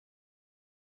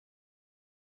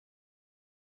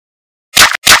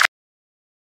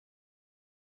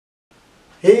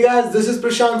Hey guys, this is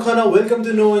Prashant Khanna. Welcome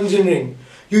to Know Engineering.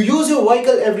 You use your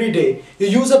vehicle every day. You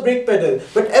use a brake pedal.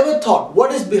 But ever thought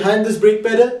what is behind this brake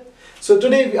pedal? So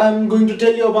today I'm going to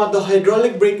tell you about the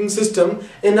hydraulic braking system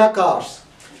in our cars.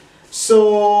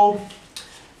 So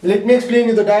let me explain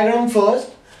you the diagram first.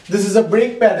 This is a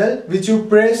brake pedal which you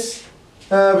press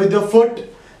with your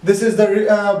foot. This is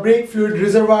the brake fluid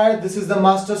reservoir. This is the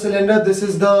master cylinder. This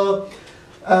is the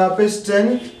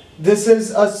piston. This is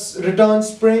a return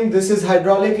spring. This is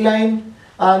hydraulic line,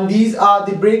 and these are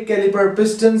the brake caliper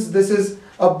pistons. This is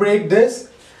a brake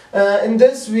disc. In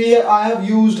this I have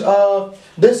used a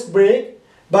disc brake,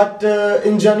 but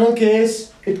in general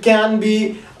case it can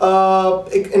be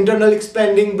internal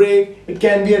expanding brake, it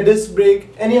can be a disc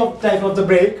brake, any of type of the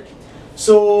brake.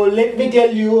 So let me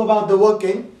tell you about the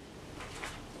working.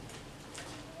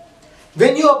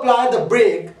 When you apply the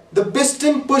brake, the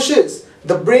piston pushes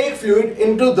the brake fluid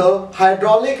into the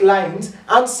hydraulic lines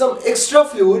and some extra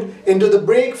fluid into the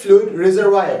brake fluid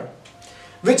reservoir,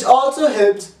 which also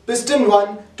helps piston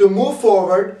 1 to move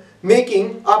forward,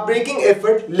 making our braking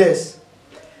effort less.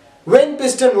 When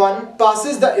piston 1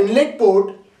 passes the inlet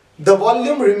port, the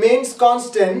volume remains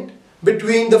constant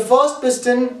between the first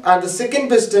piston and the second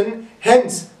piston,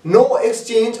 hence no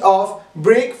exchange of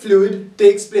brake fluid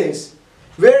takes place.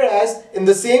 Whereas in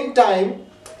the same time,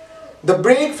 the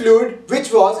brake fluid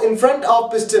which was in front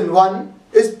of piston 1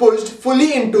 is pushed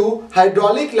fully into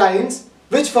hydraulic lines,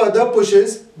 which further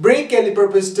pushes brake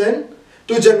caliper piston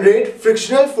to generate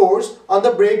frictional force on the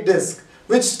brake disc,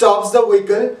 which stops the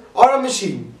vehicle or a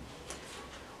machine.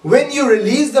 When you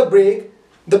release the brake,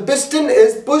 the piston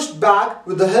is pushed back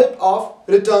with the help of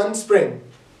return spring.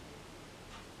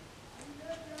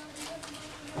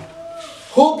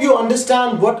 Hope you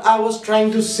understand what I was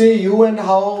trying to say you and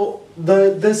how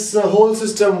this whole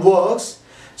system works.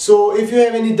 So if you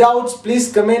have any doubts,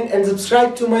 please comment and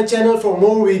subscribe to my channel for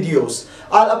more videos.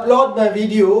 I'll upload my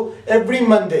video every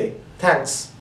Monday. Thanks.